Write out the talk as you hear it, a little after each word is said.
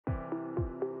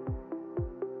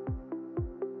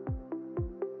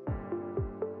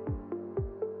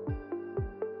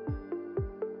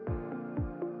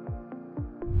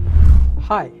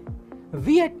Hi,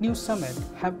 we at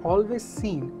NuSummit have always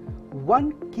seen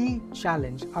one key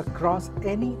challenge across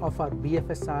any of our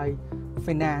BFSI,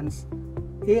 finance,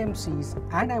 AMCs,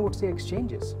 and I would say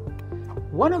exchanges.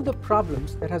 One of the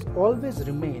problems that has always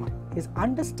remained is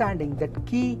understanding that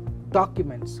key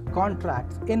documents,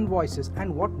 contracts, invoices,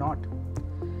 and whatnot.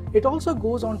 It also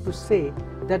goes on to say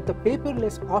that the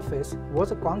paperless office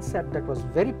was a concept that was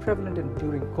very prevalent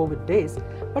during COVID days,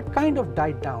 but kind of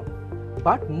died down.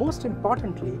 But most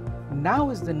importantly, now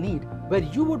is the need where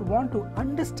you would want to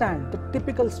understand the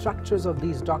typical structures of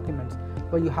these documents,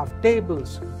 where you have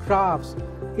tables, graphs,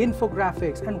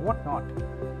 infographics, and whatnot.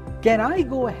 Can I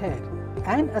go ahead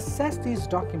and assess these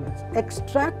documents,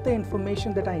 extract the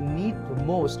information that I need the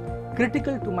most,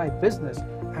 critical to my business,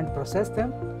 and process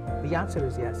them? The answer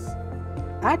is yes.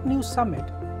 At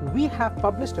NuSummit, we have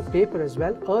published a paper as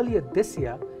well earlier this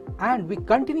year, and we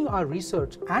continue our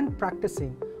research and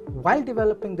practicing while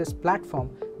developing this platform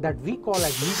that we call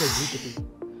as LegalGPT.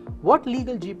 What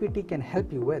LegalGPT can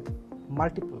help you with?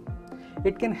 Multiple.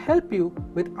 It can help you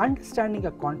with understanding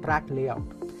a contract layout.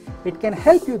 It can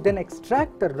help you then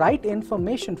extract the right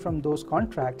information from those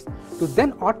contracts to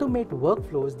then automate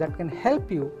workflows that can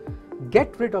help you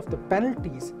get rid of the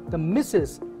penalties, the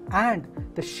misses, and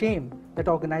the shame that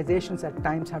organizations at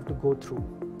times have to go through.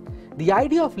 The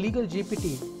idea of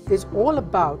LegalGPT is all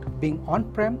about being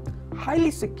on-prem,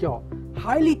 highly secure,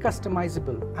 highly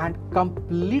customizable, and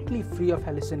completely free of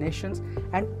hallucinations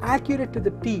and accurate to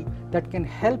the T that can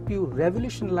help you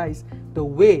revolutionize the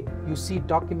way you see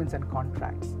documents and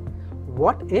contracts.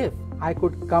 What if I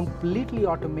could completely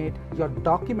automate your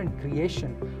document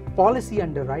creation, policy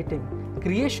underwriting,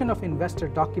 creation of investor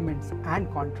documents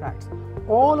and contracts?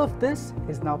 All of this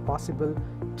is now possible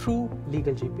through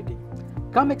LegalGPT.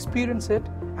 Come experience it,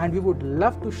 and we would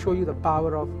love to show you the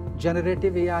power of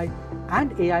generative AI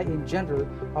and AI in general,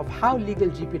 of how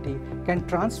LegalGPT can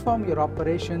transform your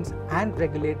operations and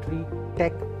regulatory,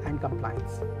 tech, and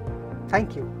compliance.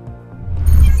 Thank you.